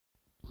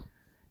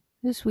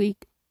This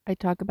week, I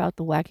talk about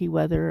the wacky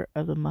weather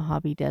of the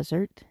Mojave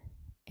Desert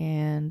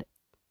and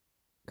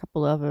a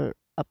couple other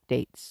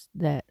updates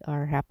that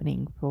are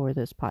happening for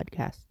this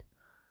podcast.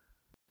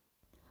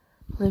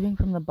 Living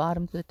from the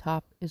bottom to the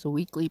top is a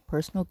weekly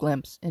personal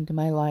glimpse into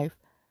my life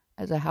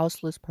as a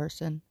houseless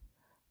person,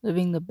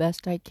 living the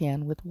best I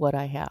can with what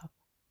I have.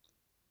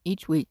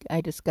 Each week,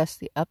 I discuss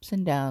the ups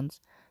and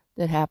downs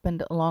that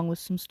happened along with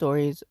some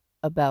stories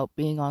about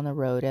being on the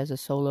road as a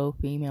solo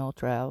female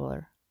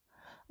traveler.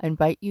 I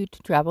invite you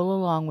to travel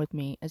along with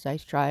me as I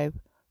strive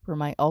for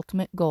my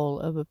ultimate goal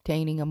of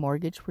obtaining a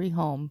mortgage-free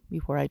home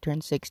before I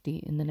turn 60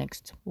 in the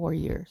next 4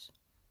 years.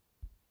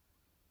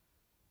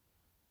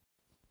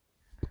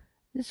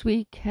 This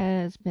week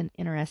has been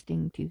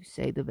interesting to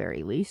say the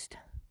very least.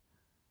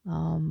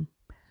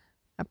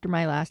 After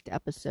my last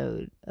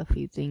episode, a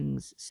few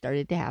things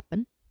started to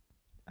happen.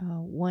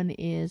 One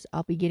is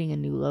I'll be getting a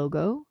new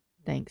logo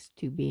thanks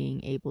to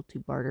being able to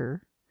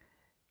barter.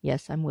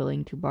 Yes, I'm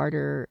willing to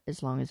barter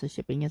as long as the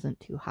shipping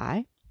isn't too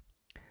high,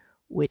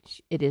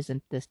 which it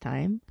isn't this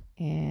time,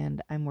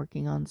 and I'm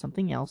working on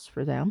something else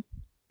for them.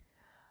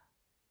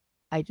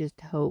 I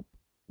just hope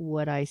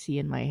what I see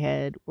in my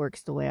head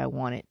works the way I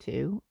want it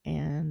to,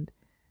 and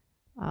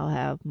I'll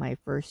have my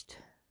first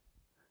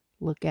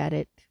look at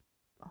it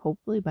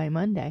hopefully by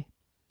Monday.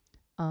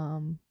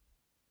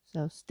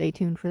 So stay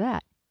tuned for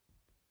that.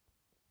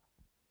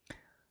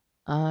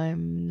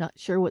 I'm not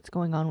sure what's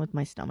going on with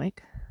my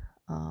stomach,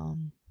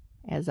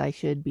 as I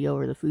should be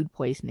over the food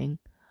poisoning,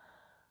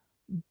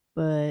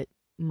 but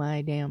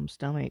my damn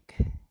stomach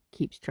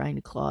keeps trying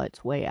to claw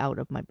its way out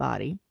of my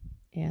body,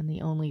 and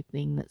the only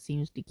thing that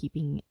seems to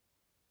keeping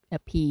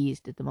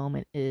appeased at the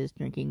moment is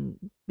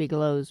drinking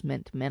Bigelow's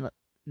mint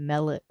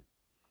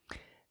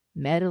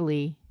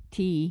medley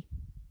tea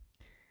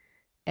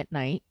at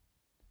night,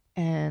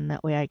 and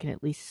that way I can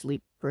at least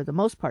sleep for the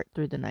most part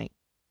through the night.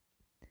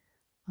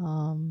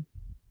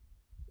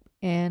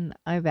 And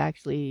I've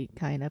actually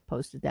kind of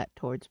posted that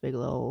towards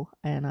Bigelow,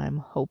 and I'm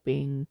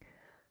hoping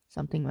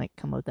something might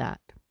come of that.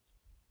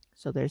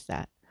 So there's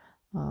that.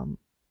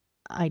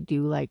 I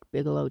do like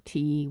Bigelow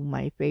tea.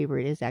 My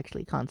favorite is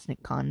actually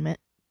Constant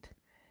Conment,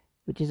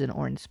 which is an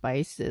orange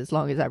spice. As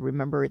long as I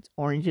remember it's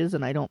oranges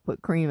and I don't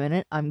put cream in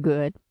it, I'm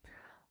good.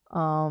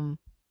 But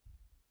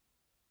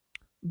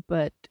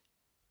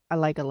I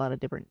like a lot of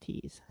different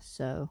teas,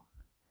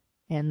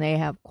 and they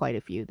have quite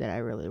a few that I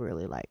really,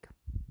 really like.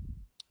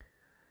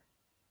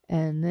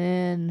 And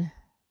then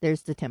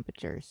there's the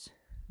temperatures.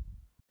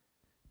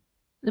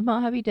 The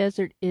Mojave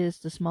Desert is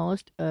the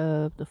smallest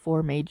of the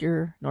 4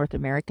 major North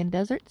American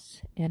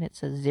deserts, and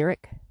it's a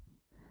xeric,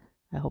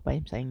 I hope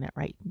I'm saying that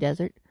right,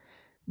 desert,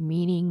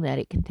 meaning that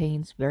it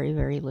contains very,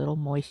 very little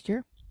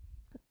moisture.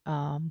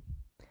 And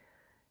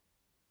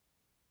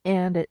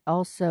it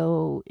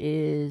also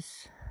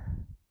is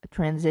a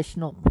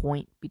transitional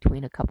point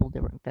between a couple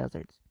different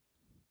deserts.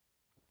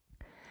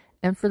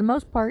 And for the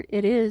most part,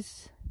 it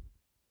is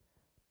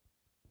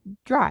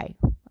dry.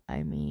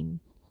 I mean,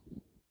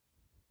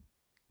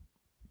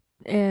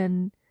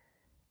 and,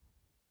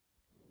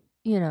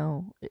 you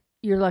know,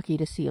 you're lucky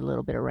to see a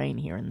little bit of rain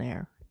here and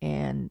there.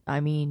 And,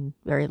 I mean,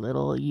 very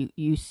little.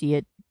 You see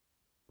it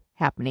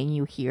happening,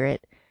 you hear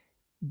it,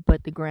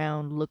 but the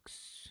ground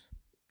looks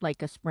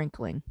like a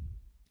sprinkling,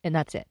 and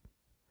that's it.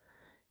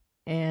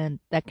 And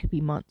that could be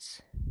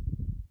months.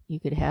 You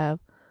could have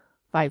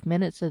 5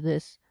 minutes of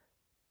this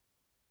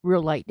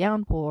real light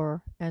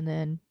downpour, and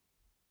then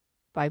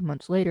 5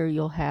 months later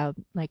you'll have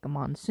like a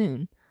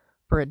monsoon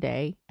for a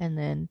day, and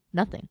then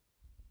nothing.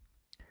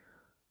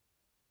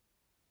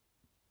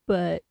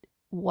 But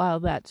while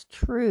that's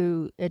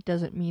true, it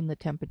doesn't mean the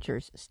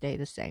temperatures stay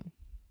the same.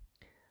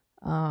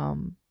 I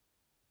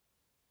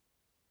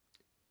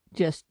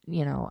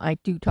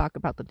do talk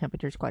about the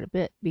temperatures quite a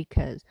bit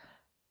because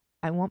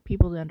I want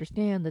people to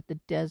understand that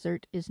the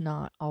desert is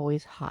not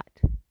always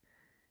hot.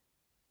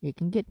 It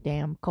can get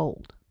damn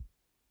cold.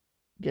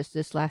 Just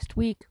this last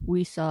week,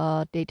 we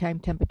saw daytime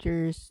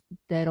temperatures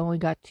that only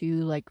got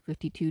to like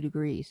 52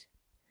 degrees.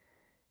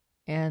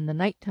 And the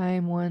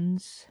nighttime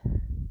ones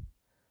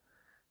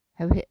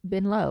have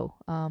been low.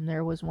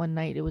 There was one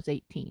night it was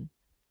 18.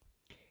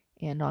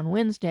 And on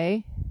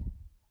Wednesday,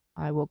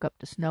 I woke up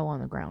to snow on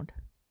the ground.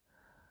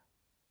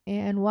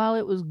 And while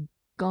it was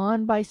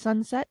gone by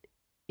sunset,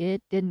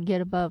 it didn't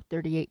get above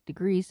 38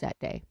 degrees that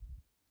day.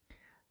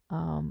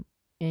 And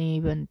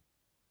even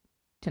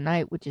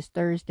tonight, which is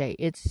Thursday,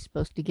 it's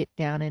supposed to get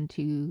down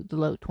into the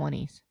low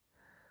 20s.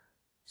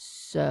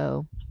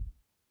 So,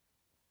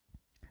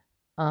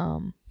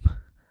 and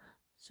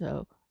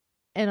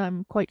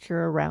I'm quite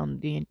sure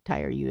around the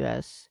entire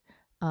U.S.,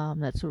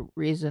 that's the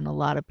reason a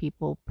lot of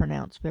people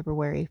pronounce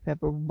Febrrrrruary,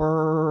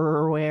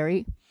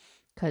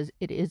 because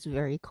it is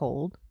very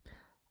cold.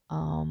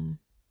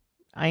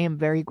 I am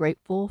very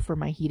grateful for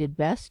my heated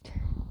vest.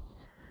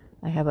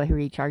 I have a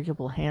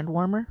rechargeable hand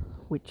warmer,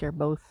 which are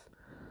both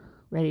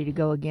ready to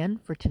go again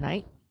for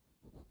tonight.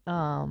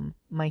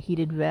 My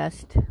heated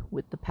vest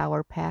with the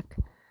power pack,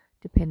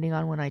 depending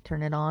on when I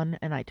turn it on,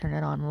 and I turn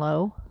it on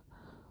low,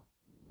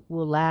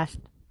 will last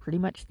pretty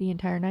much the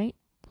entire night.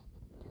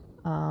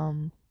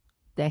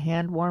 The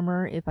hand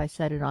warmer, if I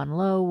set it on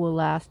low, will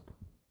last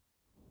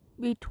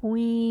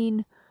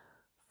between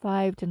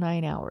 5 to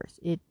 9 hours.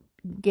 It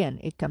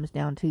comes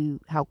down to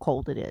how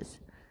cold it is,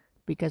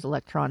 because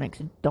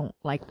electronics don't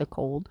like the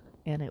cold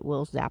and it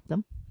will zap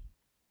them.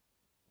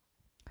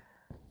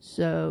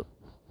 So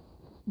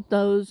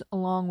those,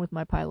 along with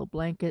my pile of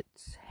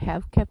blankets,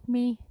 have kept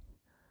me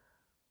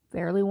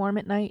fairly warm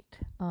at night.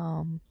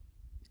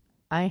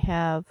 I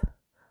have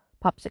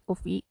popsicle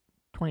feet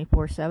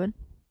 24/7.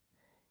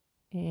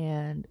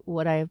 And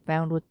what I have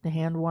found with the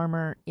hand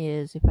warmer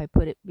is if I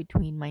put it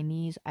between my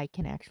knees, I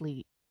can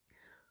actually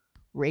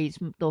raise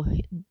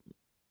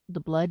the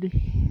blood,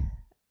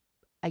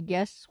 I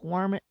guess,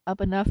 warm it up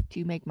enough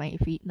to make my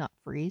feet not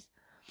freeze.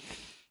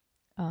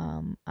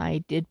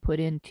 I did put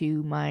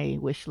into my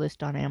wish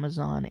list on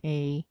Amazon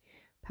a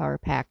power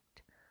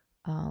packed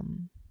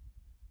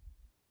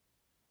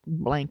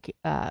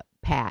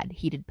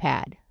heated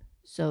pad.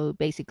 So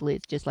basically,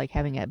 it's just like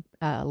having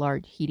a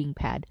large heating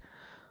pad,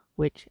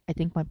 which I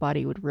think my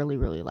body would really,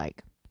 really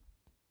like.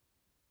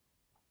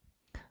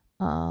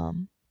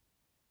 And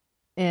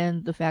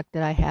the fact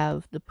that I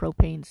have the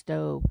propane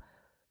stove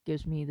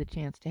gives me the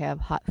chance to have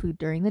hot food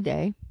during the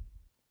day.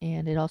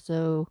 And it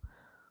also,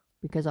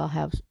 because I'll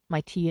have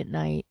my tea at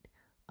night,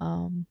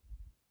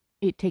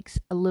 it takes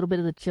a little bit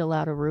of the chill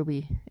out of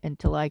Ruby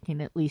until I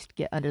can at least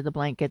get under the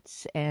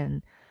blankets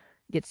and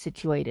get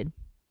situated.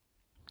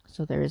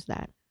 So there is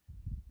that.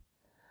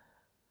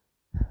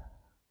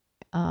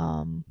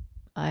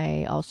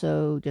 I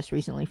also just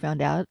recently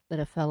found out that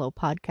a fellow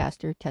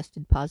podcaster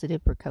tested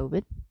positive for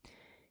COVID.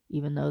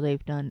 Even though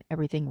they've done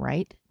everything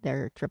right,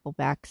 they're triple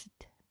vaxxed,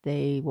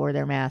 they wore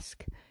their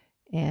mask,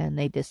 and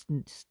they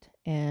distanced,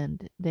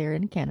 and they're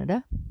in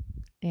Canada.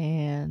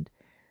 And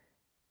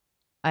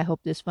I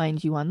hope this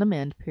finds you on the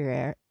mend,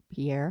 Pierre.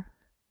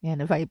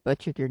 And if I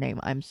butchered your name,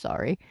 I'm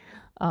sorry.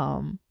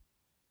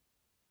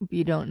 If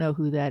you don't know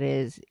who that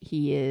is,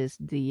 he is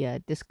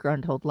the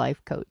disgruntled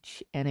life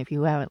coach. And if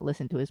you haven't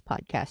listened to his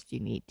podcast, you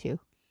need to.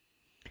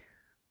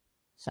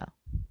 So,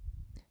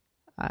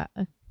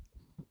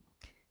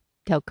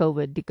 tell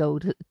COVID to go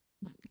to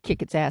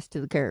kick its ass to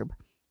the curb.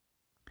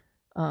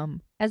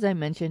 As I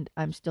mentioned,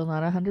 I'm still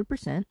not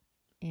 100%,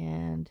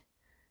 and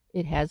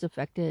it has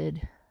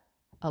affected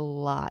a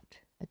lot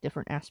of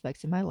different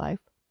aspects in my life.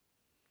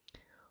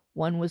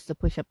 One was the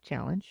push-up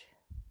challenge.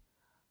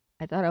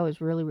 I thought I was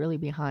really, really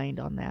behind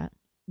on that,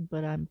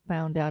 but I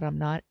found out I'm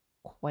not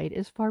quite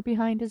as far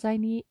behind as I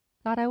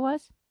thought I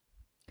was.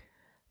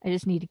 I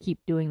just need to keep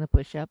doing the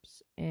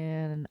push-ups,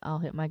 and I'll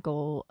hit my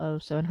goal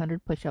of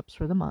 700 push-ups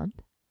for the month.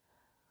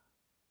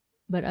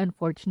 But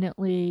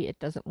unfortunately, it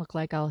doesn't look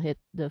like I'll hit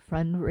the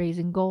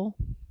fundraising goal,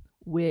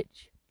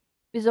 which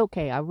is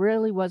okay. I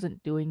really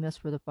wasn't doing this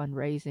for the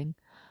fundraising.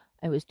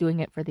 I was doing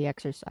it for the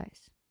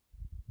exercise.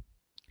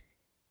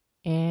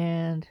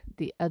 And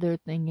the other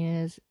thing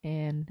is,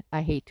 and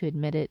I hate to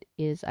admit it,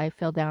 is I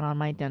fell down on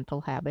my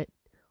dental habit,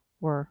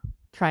 or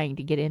trying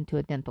to get into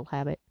a dental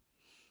habit.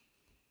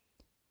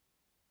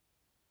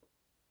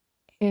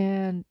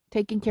 And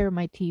taking care of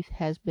my teeth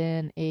has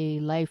been a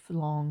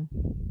lifelong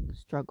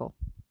struggle.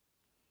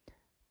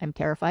 I'm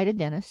terrified of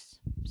dentists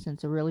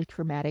since a really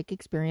traumatic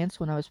experience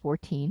when I was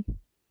 14,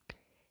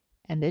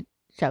 and it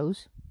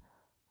shows.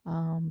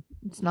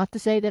 It's not to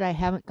say that I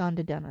haven't gone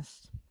to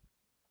dentists,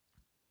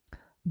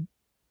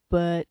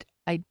 but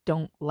I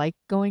don't like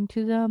going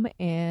to them,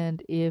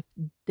 and if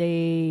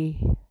they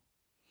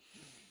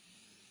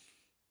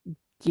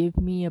give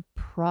me a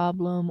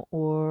problem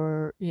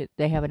or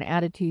they have an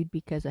attitude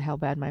because of how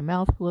bad my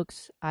mouth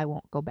looks, I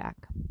won't go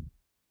back.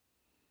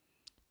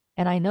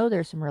 And I know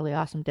there's some really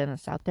awesome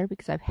dentists out there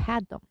because I've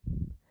had them.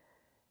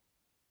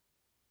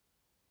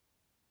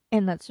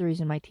 And that's the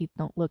reason my teeth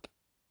don't look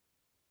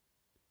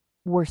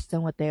worse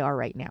than what they are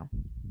right now.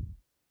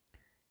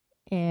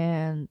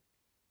 And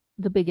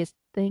the biggest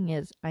thing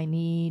is I've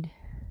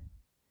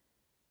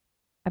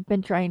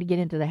been trying to get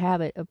into the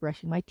habit of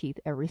brushing my teeth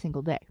every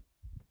single day.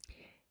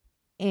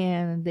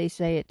 And they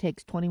say it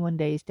takes 21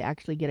 days to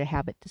actually get a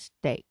habit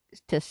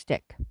to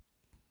stick.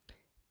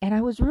 And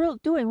I was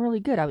doing really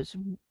good. I was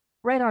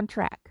right on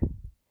track.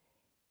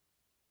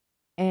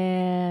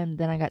 And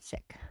then I got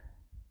sick.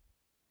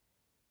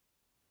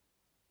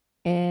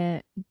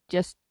 And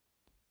just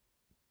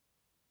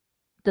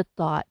the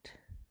thought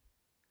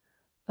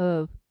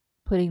of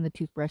putting the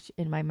toothbrush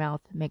in my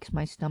mouth makes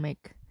my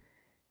stomach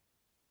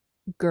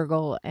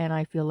gurgle, and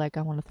I feel like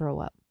I want to throw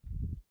up.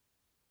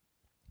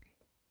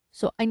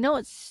 So I know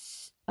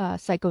it's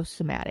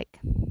psychosomatic,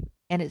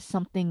 and it's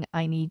something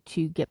I need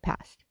to get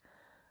past.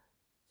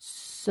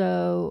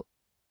 So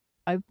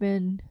I've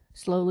been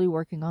slowly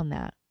working on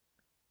that.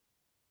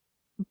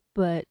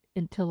 But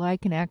until I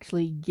can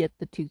actually get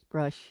the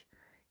toothbrush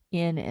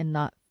in and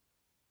not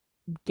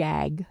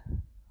gag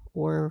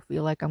or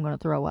feel like I'm going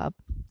to throw up,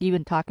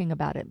 even talking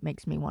about it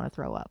makes me want to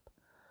throw up.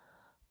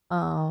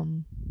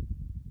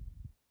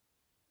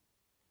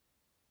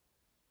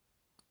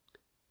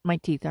 My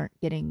teeth aren't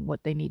getting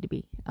what they need to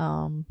be.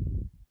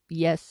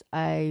 yes,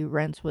 I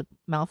rinse with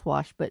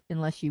mouthwash, but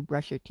unless you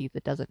brush your teeth,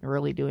 it doesn't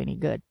really do any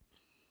good.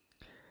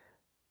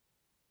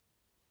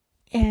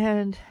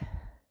 And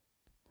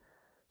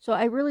so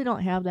I really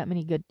don't have that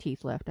many good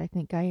teeth left. I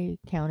think I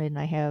counted and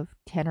I have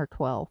 10 or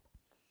 12.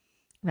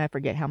 And I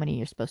forget how many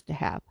you're supposed to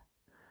have.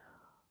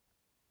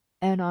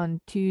 And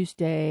on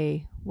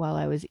Tuesday, while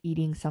I was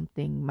eating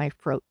something, my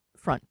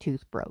front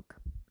tooth broke.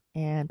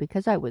 And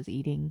because I was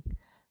eating,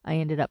 I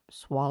ended up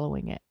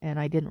swallowing it. And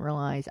I didn't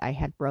realize I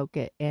had broke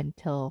it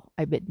until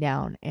I bit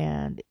down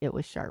and it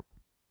was sharp.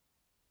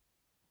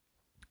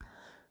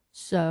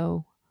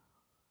 So,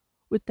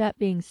 with that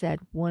being said,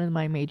 one of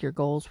my major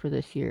goals for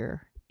this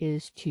year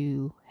is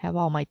to have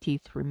all my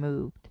teeth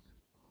removed.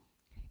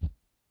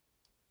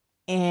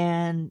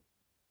 And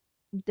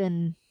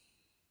then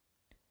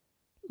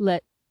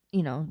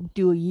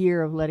do a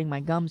year of letting my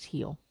gums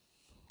heal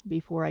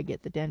before I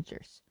get the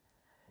dentures.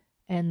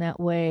 And that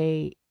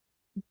way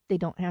they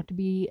don't have to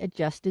be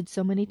adjusted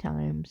so many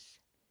times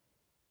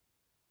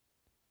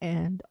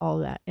and all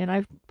that. And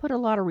I've put a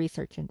lot of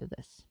research into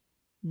this.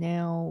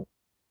 Now,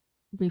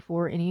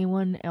 before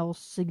anyone else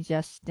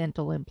suggests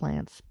dental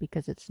implants,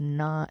 because it's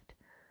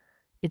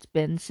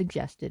been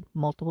suggested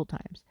multiple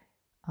times.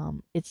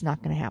 It's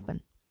not going to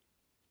happen.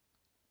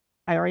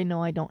 I already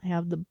know I don't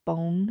have the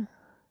bone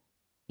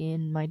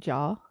in my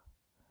jaw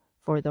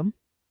for them.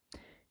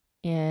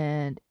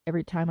 And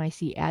every time I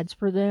see ads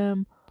for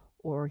them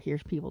or hear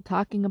people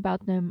talking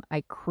about them,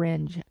 I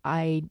cringe.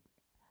 I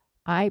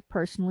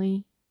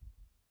personally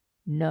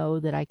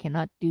know that I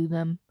cannot do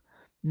them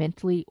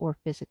mentally or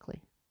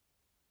physically.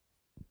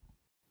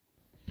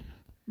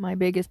 My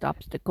biggest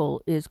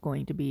obstacle is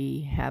going to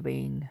be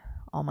having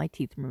all my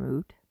teeth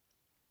removed.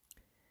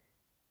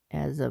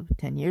 As of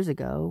 10 years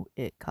ago,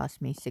 it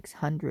cost me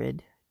 $600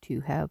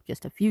 to have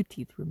just a few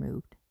teeth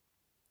removed.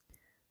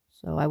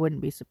 So I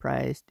wouldn't be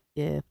surprised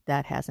if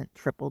that hasn't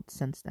tripled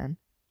since then.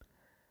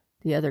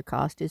 The other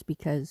cost is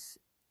because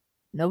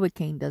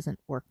Novocaine doesn't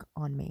work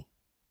on me.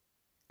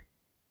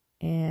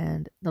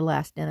 And the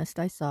last dentist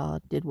I saw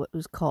did what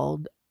was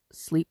called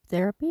sleep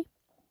therapy.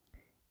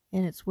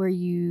 And it's where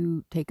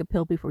you take a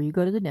pill before you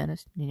go to the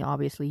dentist. And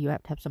obviously you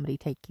have to have somebody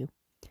take you.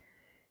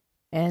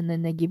 And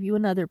then they give you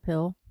another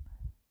pill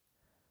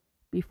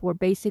before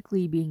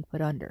basically being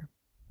put under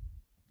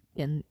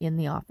in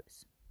the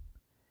office.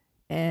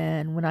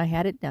 And when I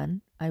had it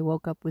done, I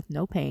woke up with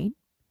no pain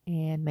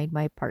and made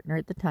my partner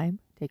at the time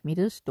take me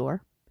to the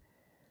store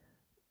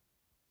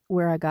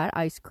where I got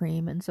ice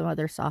cream and some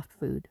other soft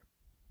food.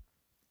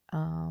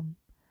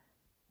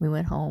 We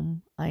went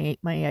home, I ate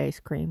my ice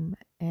cream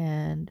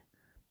and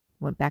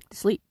went back to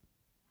sleep.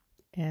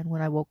 And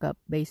when I woke up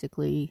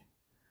basically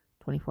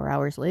 24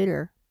 hours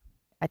later,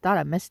 I thought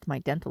I missed my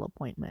dental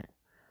appointment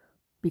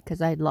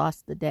because I had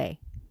lost the day.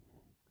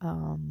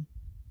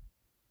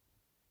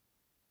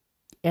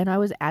 And I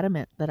was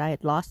adamant that I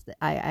had lost it.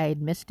 I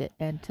had missed it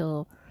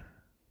until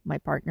my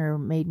partner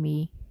made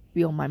me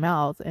feel my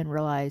mouth and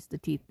realized the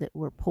teeth that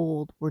were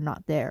pulled were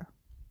not there.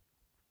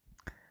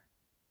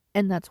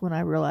 And that's when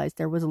I realized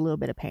there was a little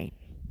bit of pain.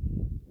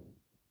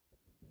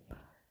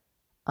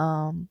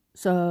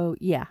 So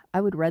yeah,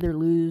 I would rather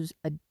lose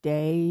a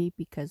day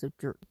because of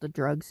the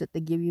drugs that they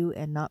give you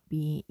and not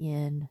be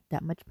in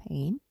that much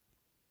pain.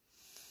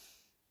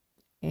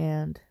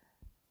 And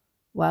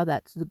while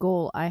that's the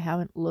goal, I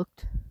haven't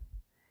looked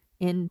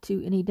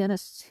into any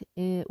dentists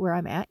where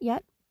I'm at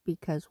yet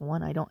because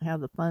one, I don't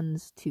have the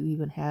funds to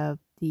even have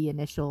the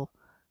initial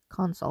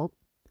consult.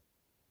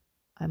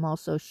 I'm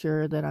also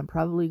sure that I'm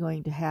probably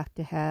going to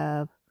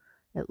have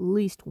at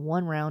least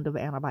one round of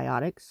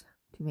antibiotics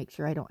to make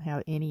sure I don't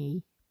have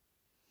any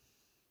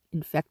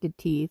infected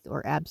teeth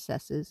or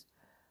abscesses,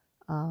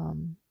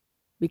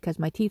 because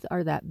my teeth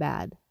are that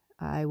bad.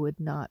 I would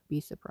not be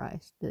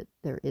surprised that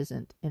there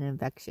isn't an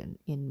infection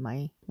in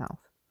my mouth,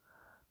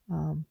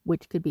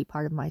 which could be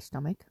part of my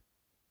stomach.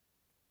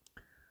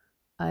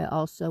 I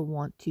also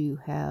want to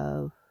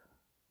have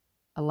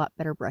a lot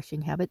better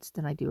brushing habits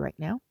than I do right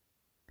now.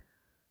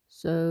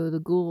 So the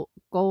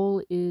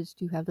goal is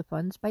to have the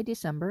funds by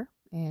December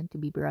and to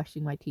be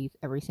brushing my teeth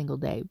every single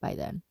day by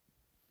then.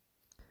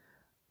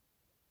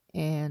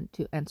 And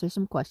to answer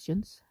some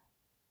questions,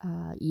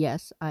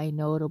 yes, I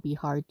know it'll be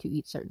hard to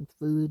eat certain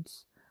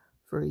foods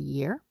for a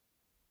year.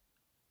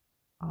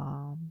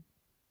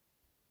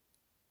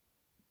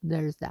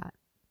 There's that.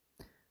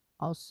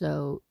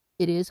 Also,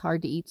 it is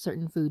hard to eat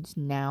certain foods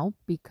now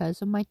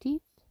because of my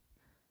teeth.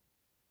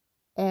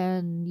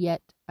 And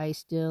yet, I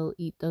still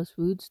eat those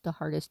foods. The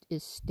hardest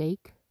is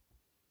steak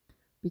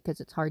because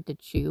it's hard to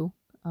chew.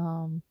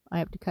 I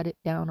have to cut it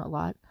down a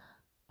lot.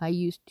 I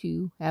used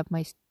to have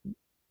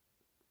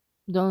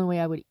the only way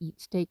I would eat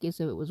steak is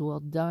if it was well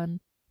done.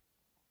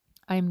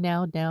 I'm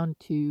now down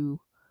to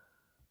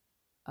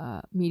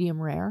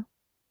medium rare.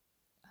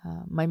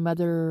 My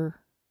mother,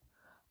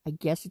 I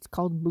guess it's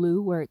called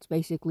blue, where it's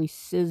basically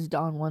sizzed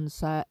on one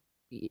side.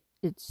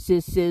 It's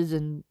sizz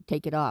and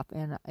take it off.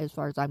 And as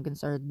far as I'm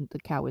concerned, the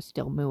cow is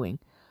still mooing.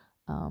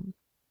 It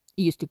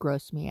used to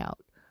gross me out.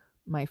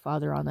 My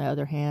father, on the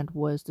other hand,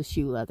 was the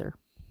shoe leather.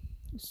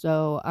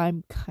 So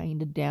I'm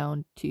kind of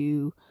down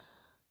to,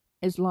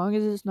 as long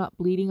as it's not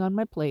bleeding on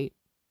my plate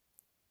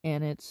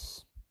and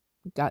it's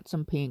got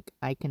some pink,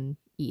 I can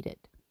eat it.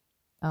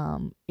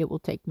 It will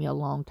take me a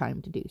long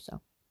time to do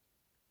so.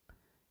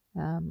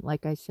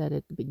 Like I said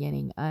at the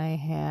beginning, I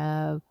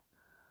have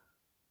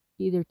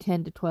either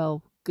 10 to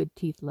 12 good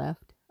teeth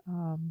left.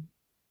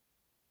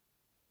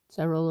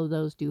 Several of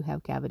those do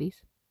have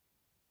cavities.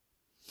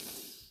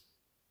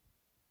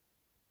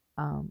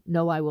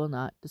 No, I will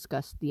not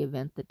discuss the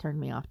event that turned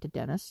me off to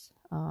dentists.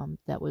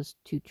 That was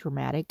too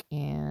traumatic,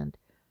 and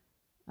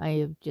I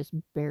have just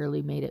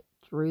barely made it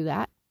through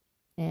that.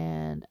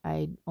 And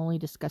I only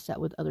discuss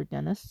that with other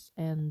dentists,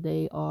 and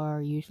they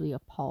are usually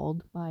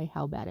appalled by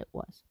how bad it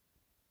was.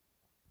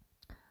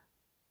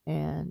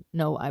 And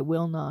no, I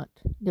will not.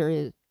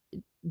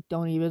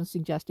 Don't even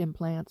suggest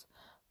implants.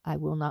 I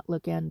will not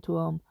look into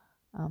them.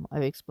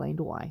 I've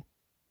explained why.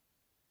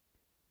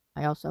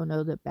 I also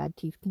know that bad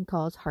teeth can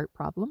cause heart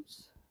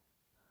problems.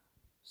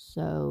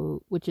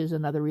 So, which is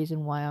another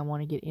reason why I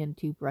want to get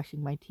into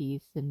brushing my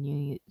teeth and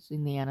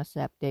using the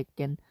antiseptic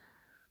and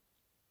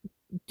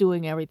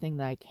doing everything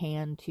that I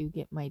can to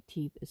get my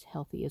teeth as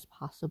healthy as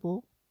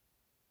possible.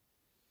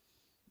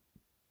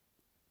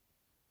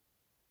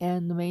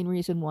 And the main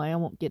reason why I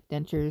won't get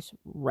dentures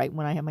right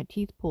when I have my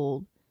teeth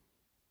pulled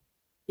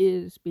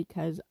is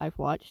because I've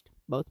watched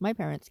both my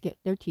parents get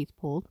their teeth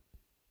pulled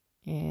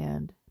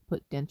and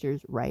put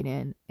dentures right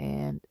in,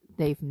 and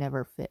they've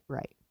never fit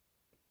right.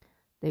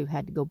 They've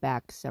had to go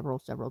back several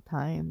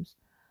times.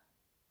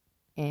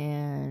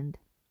 And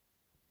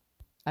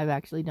I've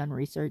actually done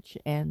research,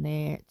 and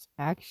it's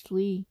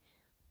actually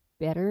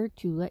better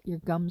to let your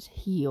gums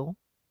heal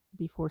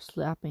before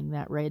slapping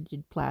that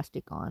rigid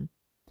plastic on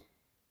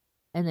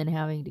and then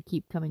having to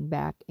keep coming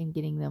back and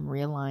getting them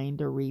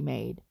realigned or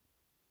remade.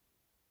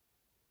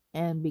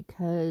 And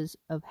because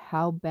of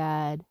how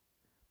bad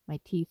my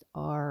teeth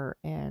are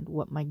and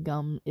what my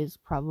gum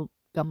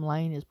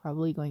line is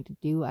probably going to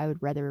do, I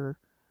would rather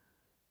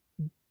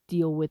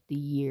deal with the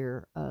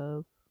year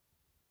of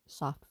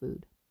soft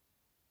food.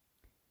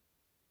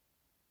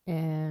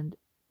 And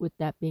with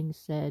that being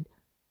said,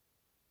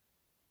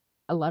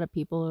 a lot of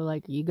people are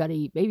like, you gotta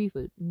eat baby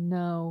food.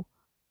 No.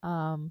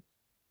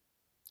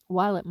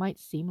 While it might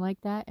seem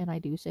like that, and I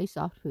do say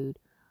soft food,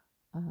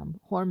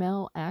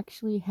 Hormel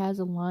actually has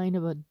a line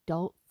of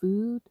adult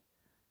food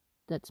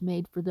that's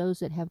made for those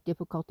that have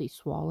difficulty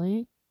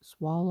swallowing.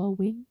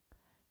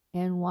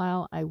 And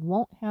while I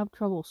won't have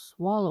trouble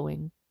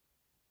swallowing,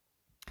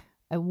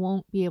 I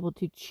won't be able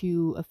to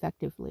chew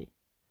effectively.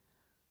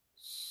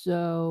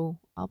 So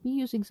I'll be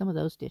using some of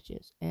those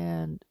dishes.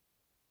 And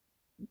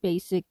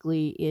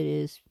basically it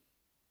is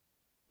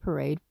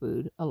parade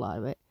food, a lot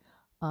of it.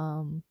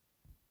 And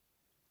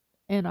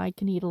I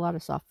can eat a lot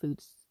of soft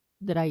foods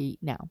that I eat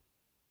now.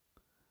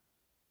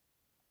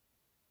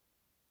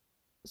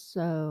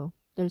 So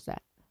there's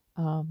that.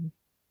 And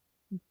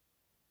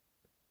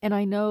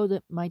I know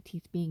that my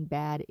teeth being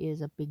bad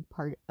is a big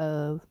part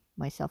of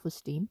my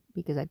self-esteem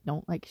because I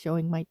don't like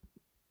showing my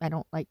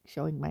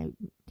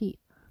teeth.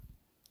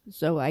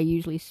 So I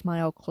usually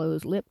smile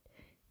closed-lipped,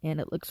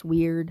 and it looks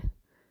weird.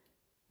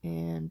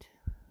 And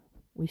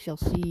we shall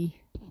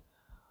see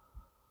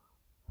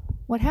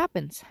what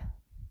happens.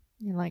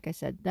 And like I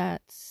said,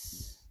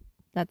 that's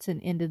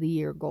an end of the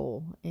year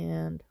goal.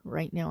 And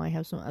right now I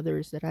have some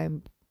others that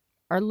are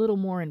a little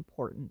more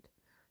important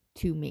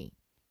to me.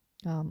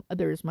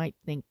 Others might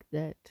think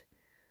that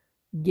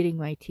getting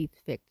my teeth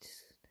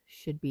fixed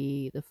should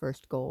be the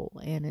first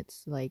goal, and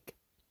it's like,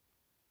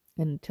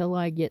 until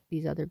I get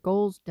these other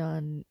goals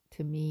done,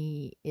 to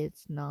me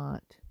it's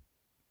not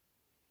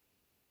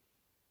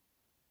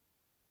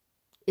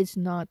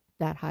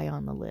that high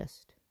on the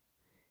list.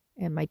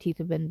 And my teeth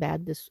have been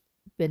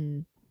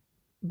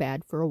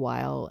bad for a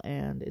while,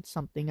 and it's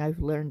something I've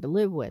learned to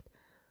live with.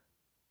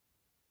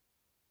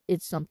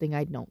 It's something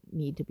I don't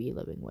need to be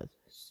living with.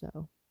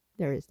 So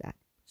there is that.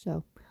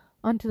 So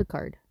on to the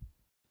card.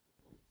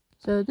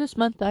 So this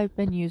month I've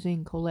been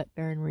using Colette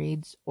Baron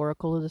Reid's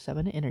Oracle of the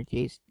Seven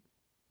Energies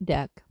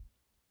deck,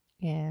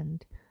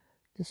 and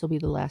this will be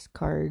the last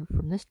card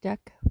from this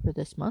deck for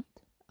this month.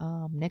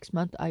 Next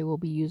month I will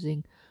be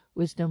using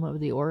Wisdom of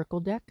the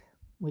Oracle deck,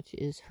 which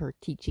is her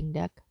teaching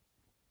deck.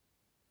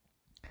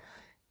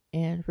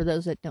 And for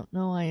those that don't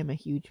know, I am a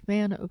huge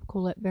fan of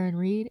Colette Baron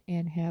Reid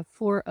and have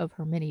 4 of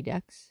her mini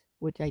decks,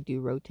 which I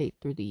do rotate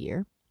through the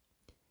year.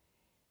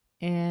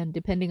 And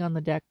depending on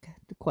the deck,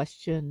 the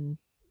question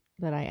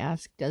that I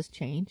ask does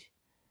change.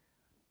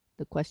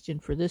 The question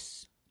for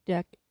this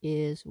deck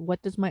is,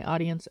 what does my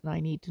audience and I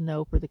need to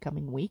know for the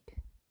coming week?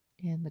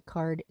 And the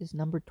card is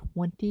number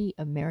 20,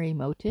 A Merry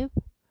Motive,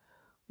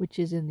 which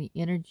is in the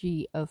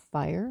energy of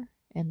fire,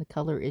 and the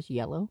color is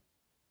yellow.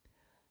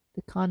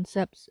 The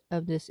concepts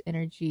of this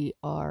energy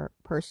are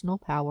personal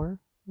power,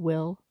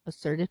 will,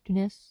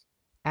 assertiveness,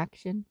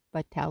 action,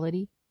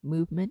 vitality,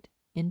 movement,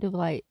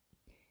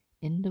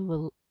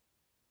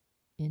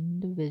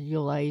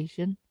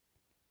 individualization,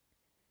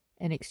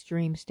 and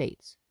extreme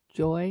states,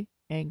 joy,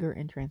 anger,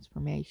 and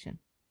transformation.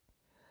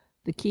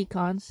 The key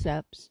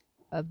concepts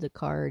of the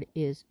card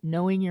is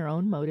knowing your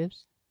own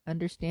motives,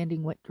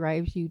 understanding what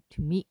drives you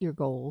to meet your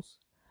goals,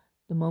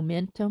 the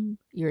momentum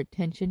your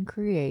attention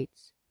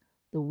creates,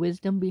 the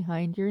wisdom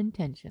behind your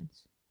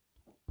intentions.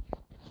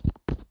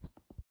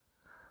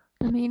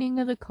 The meaning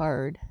of the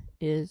card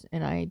is,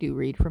 and I do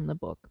read from the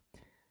book,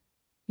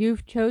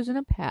 you've chosen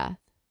a path,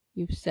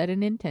 you've set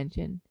an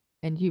intention,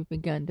 and you've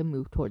begun to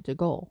move towards a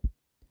goal.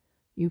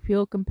 You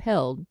feel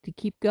compelled to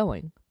keep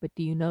going, but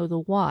do you know the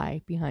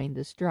why behind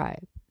this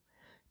drive?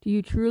 Do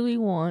you truly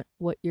want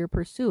what you're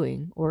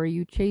pursuing, or are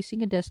you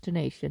chasing a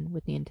destination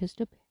with the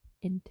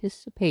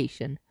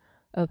anticipation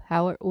of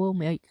how it will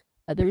make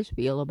others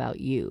feel about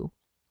you,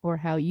 or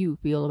how you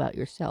feel about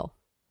yourself?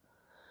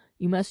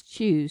 You must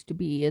choose to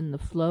be in the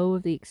flow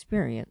of the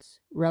experience,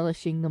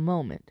 relishing the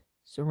moment.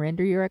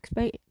 Surrender your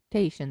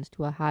expectations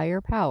to a higher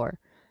power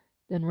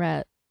than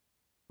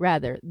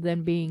rather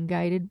than being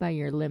guided by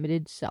your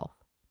limited self.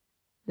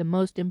 The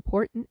most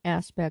important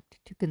aspect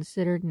to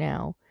consider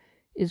now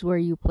is where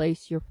you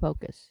place your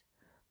focus,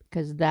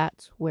 because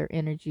that's where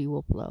energy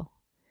will flow.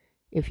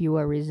 If you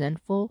are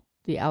resentful,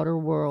 the outer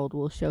world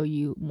will show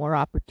you more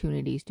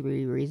opportunities to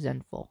be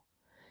resentful.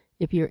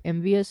 If you're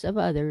envious of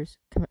others,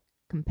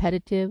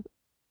 competitive,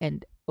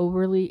 and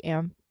overly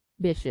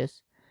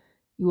ambitious,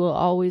 you will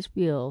always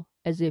feel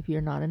as if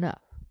you're not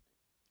enough.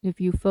 If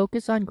you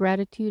focus on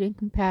gratitude and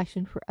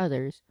compassion for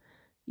others,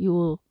 you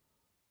will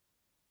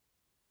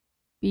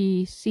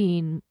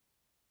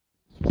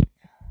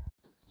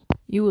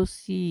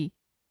see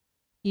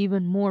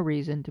even more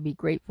reason to be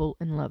grateful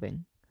and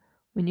loving.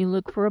 When you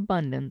look for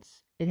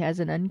abundance, it has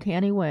an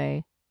uncanny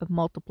way of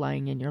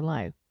multiplying in your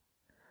life.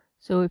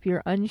 So if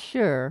you're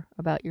unsure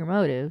about your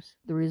motives,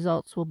 the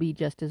results will be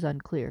just as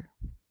unclear.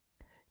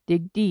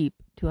 Dig deep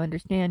to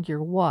understand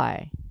your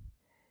why.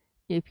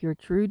 If your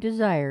true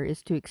desire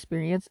is to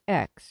experience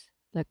X,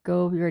 let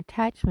go of your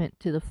attachment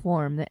to the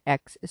form that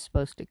X is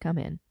supposed to come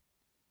in.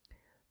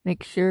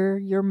 Make sure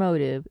your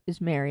motive is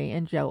merry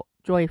and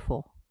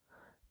joyful,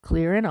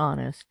 clear and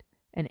honest,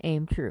 and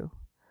aim true.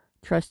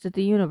 Trust that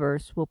the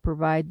universe will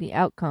provide the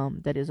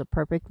outcome that is a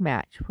perfect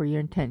match for your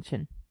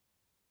intention.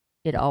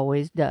 It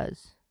always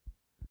does.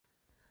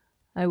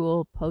 I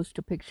will post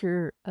a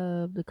picture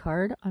of the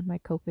card on my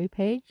Ko-fi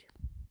page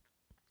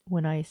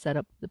when I set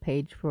up the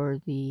page for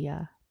the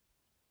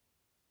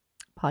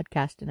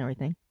podcast and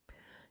everything.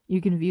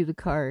 You can view the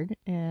card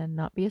and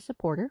not be a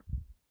supporter.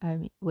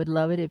 I would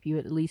love it if you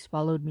at least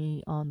followed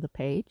me on the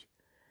page.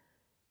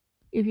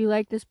 If you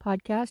like this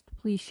podcast,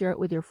 please share it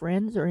with your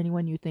friends or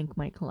anyone you think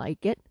might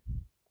like it.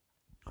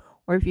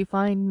 Or if you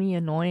find me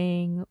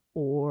annoying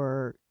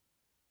or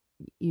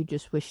you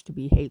just wish to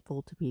be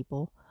hateful to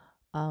people,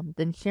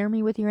 then share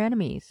me with your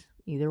enemies.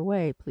 Either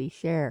way, please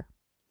share.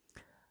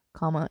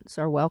 Comments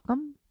are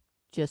welcome.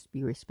 Just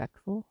be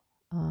respectful.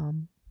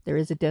 There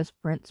is a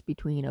difference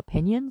between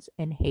opinions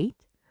and hate.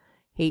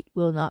 Hate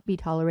will not be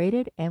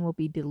tolerated and will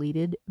be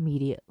deleted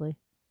immediately.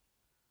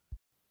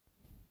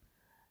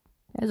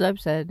 As I've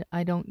said,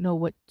 I don't know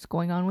what's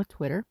going on with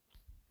Twitter.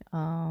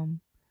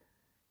 After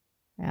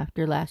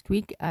last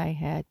week, I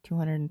had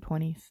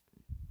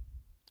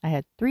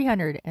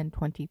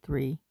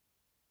 323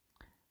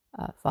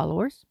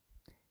 followers,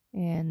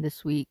 and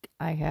this week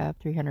I have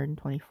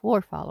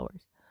 324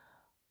 followers.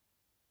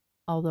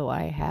 Although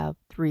I have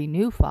 3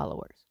 new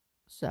followers,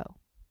 so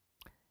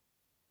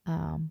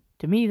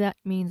to me that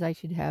means I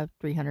should have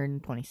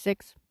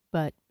 326.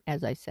 But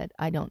as I said,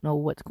 I don't know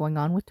what's going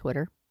on with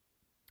Twitter.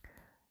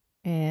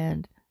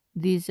 And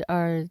these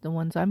are the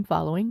ones I'm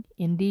following: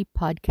 Indie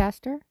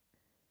Podcaster,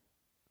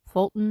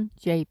 Fulton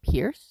J.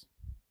 Pierce,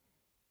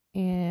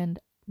 and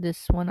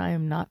this one I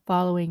am not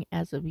following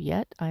as of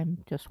yet. I'm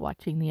just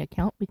watching the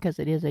account because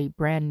it is a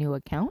brand new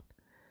account.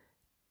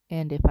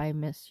 And if I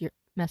mess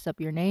up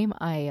your name,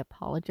 I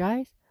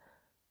apologize.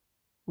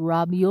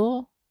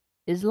 Rabiul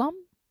Islam.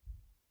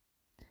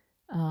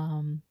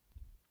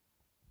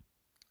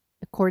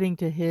 According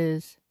to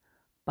his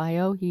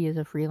bio, he is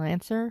a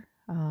freelancer.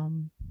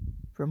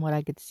 From what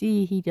I could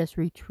see, he just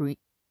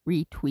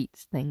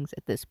retweets things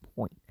at this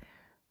point.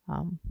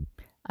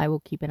 I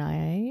will keep an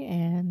eye,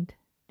 and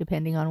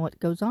depending on what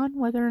goes on,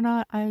 whether or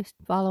not I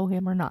follow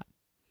him or not.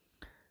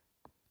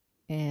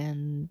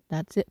 And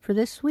that's it for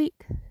this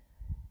week.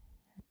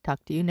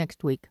 Talk to you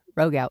next week.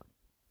 Rogue out.